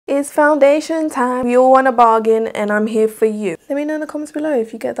It's foundation time. We all want a bargain and I'm here for you. Let me know in the comments below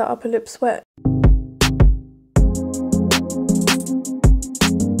if you get that upper lip sweat.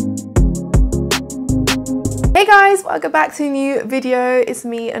 Hey guys, welcome back to a new video. It's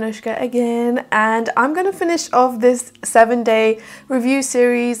me, Anushka, again, and I'm gonna finish off this 7-day review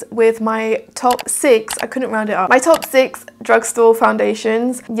series with my top 6, I couldn't round it up, my top 6 drugstore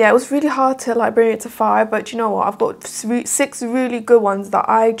foundations. Yeah, it was really hard to like bring it to 5, but you know what, I've got 6 really good ones that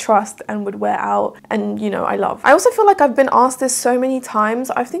I trust and would wear out and you know I love. I also feel like I've been asked this so many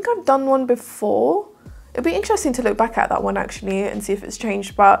times. I think I've done one before. It'd be interesting to look back at that one actually and see if it's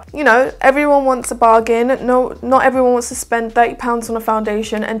changed, but you know, everyone wants a bargain. No, not everyone wants to spend £30 on a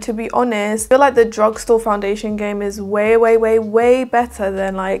foundation, and to be honest, I feel like the drugstore foundation game is way better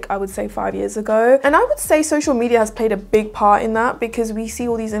than like I would say 5 years ago. And I would say social media has played a big part in that, because we see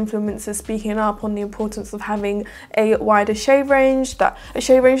all these influencers speaking up on the importance of having a wider shade range, that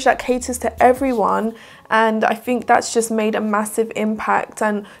caters to everyone. And I think that's just made a massive impact.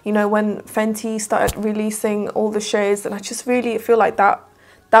 And you know, when Fenty started releasing all the shades, and I just really feel like that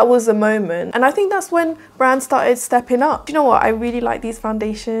was a moment. And I think that's when brands started stepping up. You know what, I really like these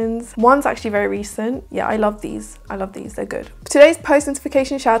foundations. One's actually very recent. Yeah, I love these, they're good. Today's post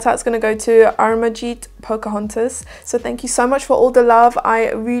notification shout out is going to go to Aramajit Pocahontas. So thank you so much for all the love.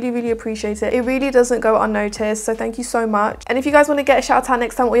 I really appreciate it. It really doesn't go unnoticed, so thank you so much. And if you guys want to get a shout out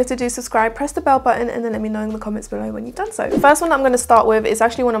next time, all you have to do is subscribe, press the bell button, and then let me know in the comments below when you've done so. The first one I'm going to start with is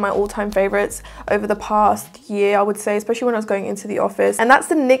actually one of my all-time favorites over the past year, I would say, especially when I was going into the office, and that's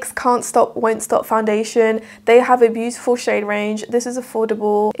the NYX Can't Stop Won't Stop foundation. They have a beautiful shade range. This is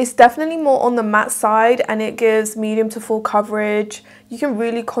affordable. It's definitely more on the matte side, and it gives medium to full coverage. You can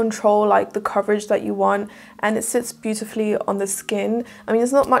really control like the coverage that you want, and it sits beautifully on the skin. I mean,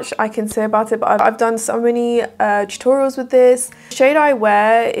 there's not much I can say about it, but I've done so many tutorials with this. The shade I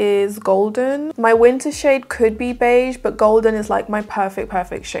wear is golden. My winter shade could be beige, but golden is like my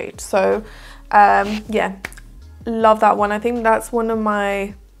perfect shade. So yeah, love that one. I think that's one of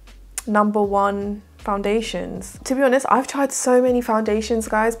my #1 foundations. To be honest, I've tried so many foundations,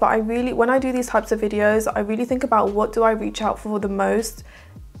 guys, but when I do these types of videos, I really think about what do I reach out for the most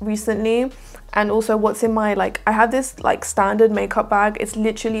recently, and also what's in my, like, I have this like standard makeup bag. It's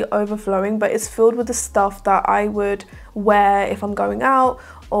literally overflowing, but it's filled with the stuff that I would wear if I'm going out,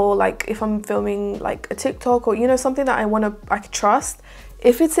 or like if I'm filming like a TikTok, or you know, something that I could trust.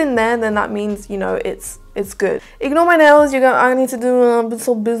 If it's in there, then that means, you know, it's good. Ignore my nails. I need to do them. I've been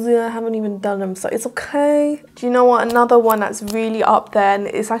so busy, I haven't even done them, so it's okay. Do you know what? Another one that's really up there, and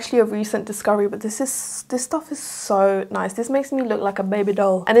it's actually a recent discovery, but this stuff is so nice. This makes me look like a baby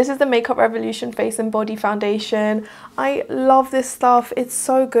doll. And this is the Makeup Revolution Face and Body Foundation. I love this stuff. It's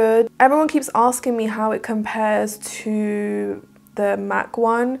so good. Everyone keeps asking me how it compares to the MAC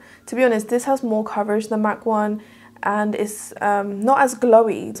one. To be honest, this has more coverage than the MAC one, and it's not as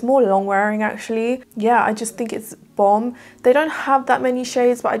glowy. It's more long wearing actually. Yeah, I just think it's bomb. They don't have that many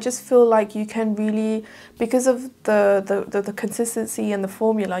shades, but I just feel like you can really, because of the consistency and the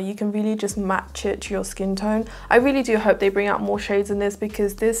formula, you can really just match it to your skin tone. I really do hope they bring out more shades in this,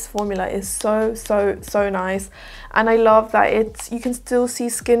 because this formula is so nice. And I love that you can still see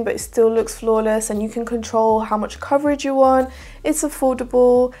skin, but it still looks flawless, and you can control how much coverage you want. It's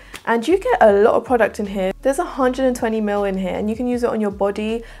affordable, and you get a lot of product in here. There's 120 ml in here, and you can use it on your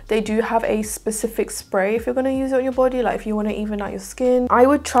body. They do have a specific spray if you're going to use it on your body, like if you want to even out your skin. I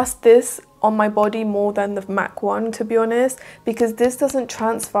would trust this on my body more than the MAC one, to be honest, because this doesn't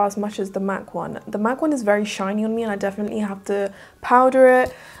transfer as much as the MAC one. The MAC one is very shiny on me, and I definitely have to powder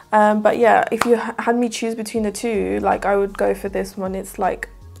it. But yeah, if you had me choose between the two, like I would go for this one. It's like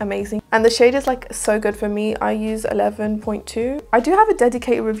amazing, and the shade is like so good for me. I use 11.2. I do have a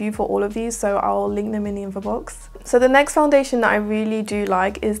dedicated review for all of these, so I'll link them in the info box. So the next foundation that I really do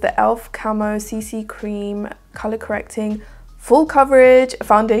like is the e.l.f. Camo CC Cream Color Correcting Full Coverage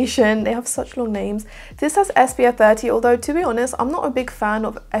Foundation. They have such long names. This has SPF 30, although to be honest, I'm not a big fan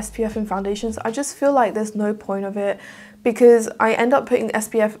of SPF in foundations. I just feel like there's no point of it, because I end up putting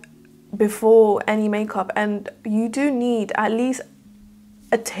SPF before any makeup, and you do need at least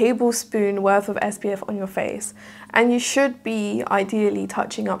a tablespoon worth of SPF on your face, and you should be ideally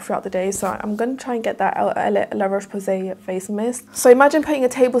touching up throughout the day. So I'm going to try and get that La Roche-Posay face mist. So imagine putting a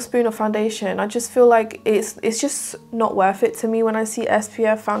tablespoon of foundation. I just feel like it's just not worth it to me when I see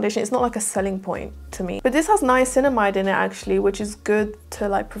SPF foundation. It's not like a selling point to me. But this has niacinamide in it actually, which is good to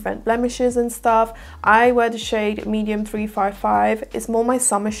like prevent blemishes and stuff. I wear the shade medium 355. It's more my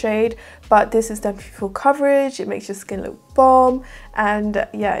summer shade, but this is definitely full coverage. It makes your skin look bomb, and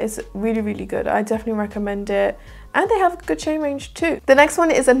yeah, it's really good. I definitely recommend it. and they have a good shade range too. The next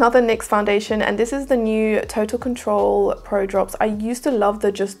one is another NYX foundation, and this is the new Total Control Pro Drops. I used to love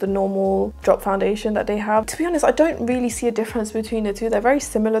just the normal drop foundation that they have. To be honest, I don't really see a difference between the two. They're very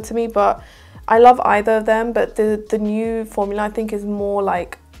similar to me, but I love either of them. But the new formula I think is more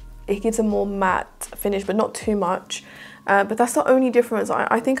like, it gives a more matte finish, but not too much. But that's the only difference.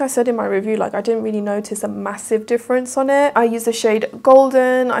 I think I said in my review, like, I didn't really notice a massive difference on it. I use the shade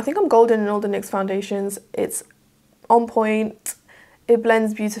Golden. I think I'm golden in all the NYX foundations. It's on point. It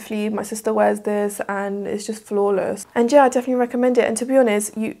blends beautifully. My sister wears this and it's just flawless. And yeah, I definitely recommend it. And to be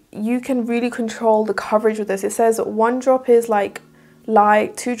honest, you can really control the coverage with this. It says 1 drop is like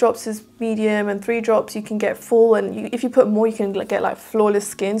light, 2 drops is medium, and 3 drops you can get full, and if you put more you can get like flawless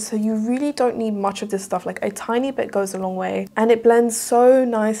skin. So you really don't need much of this stuff. Like a tiny bit goes a long way, and it blends so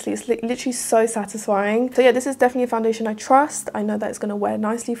nicely. It's literally so satisfying. So yeah, this is definitely a foundation I trust. I know that it's going to wear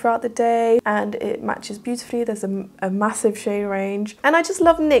nicely throughout the day, and it matches beautifully. There's a massive shade range, and I just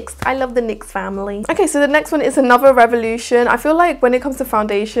love NYX. I love the NYX family. Okay, so the next one is another Revolution. I feel like when it comes to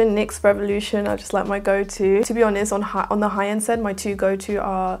foundation, NYX Revolution are just like my go-to. To be honest, on the high-end side, my 2 go-to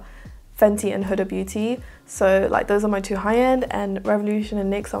are Fenty and Huda Beauty. So like those are my 2 high-end, and Revolution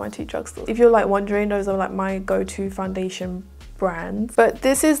and NYX are my 2 drugstores. If you're like wondering, those are like my go-to foundation brands. But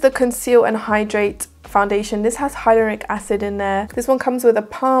this is the Conceal and Hydrate foundation. This has hyaluronic acid in there. This one comes with a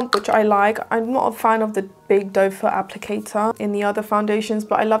pump, which I like. I'm not a fan of the big doe foot applicator in the other foundations,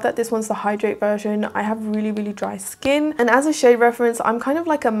 but I love that this one's the hydrate version. I have really dry skin, and as a shade reference, I'm kind of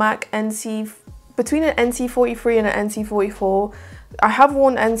like a MAC between an NC43 and an NC44. I have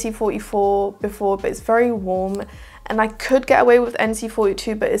worn NC44 before, but it's very warm, and I could get away with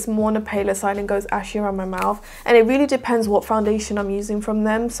NC42, but it's more on the paler side and goes ashy around my mouth. And it really depends what foundation I'm using from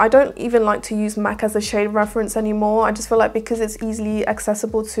them. So I don't even like to use MAC as a shade reference anymore. I just feel like because it's easily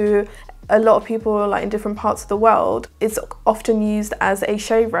accessible to a lot of people like in different parts of the world, it's often used as a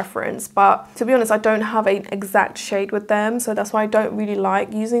shade reference. But to be honest, I don't have an exact shade with them, so that's why I don't really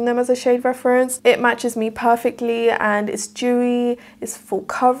like using them as a shade reference. It matches me perfectly, and it's dewy, it's full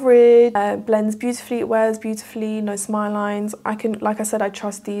coverage, blends beautifully, it wears beautifully, no smile lines. Like I said, I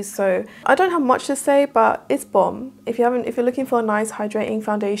trust these, so I don't have much to say, but it's bomb if you're looking for a nice hydrating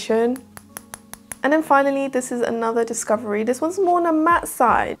foundation. And then finally, this is another discovery. This one's more on a matte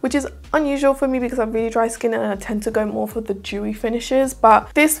side, which is unusual for me because I have really dry skin and I tend to go more for the dewy finishes.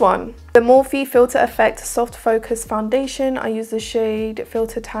 But this one, the Morphe Filter Effect Soft Focus Foundation. I use the shade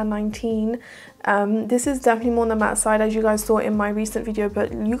Filter Tan 19. This is definitely more on the matte side, as you guys saw in my recent video,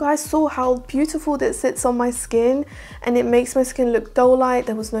 but you guys saw how beautiful this sits on my skin, and it makes my skin look doe light.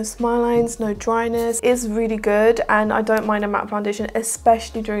 There was no smile lines, no dryness. It's really good, and I don't mind a matte foundation,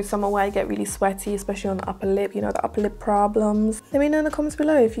 especially during summer where I get really sweaty, especially on the upper lip, you know, the upper lip problems. Let me know in the comments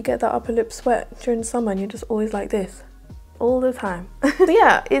below if you get that upper lip sweat during summer and you're just always like this all the time. So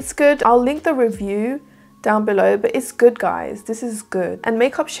yeah, it's good. I'll link the review down below, but it's good, guys. This is good. And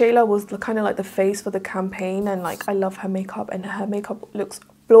Makeup Shayla was kind of like the face for the campaign, and like I love her makeup, and her makeup looks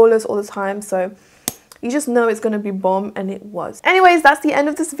flawless all the time, so you just know it's going to be bomb, and it was. Anyways, that's the end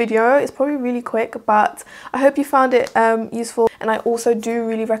of this video. It's probably really quick, but I hope you found it useful. And I also do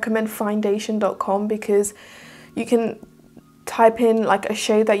really recommend foundation.com, because you can type in like a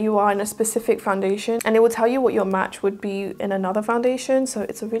shade that you are in a specific foundation, and it will tell you what your match would be in another foundation. So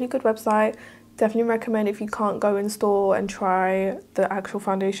it's a really good website. Definitely recommend if you can't go in store and try the actual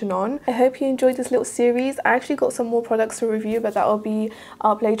foundation on. I hope you enjoyed this little series. I actually got some more products to review, but that will be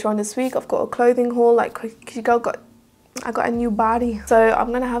up later on this week. I've got a clothing haul, like I got a new body, so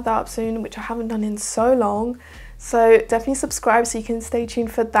I'm gonna have that up soon, which I haven't done in so long. So definitely subscribe so you can stay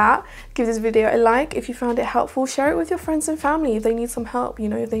tuned for that. Give this video a like if you found it helpful. Share it with your friends and family if they need some help, you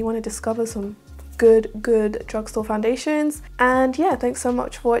know, if they want to discover some good drugstore foundations. And yeah, thanks so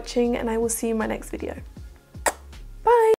much for watching, and I will see you in my next video.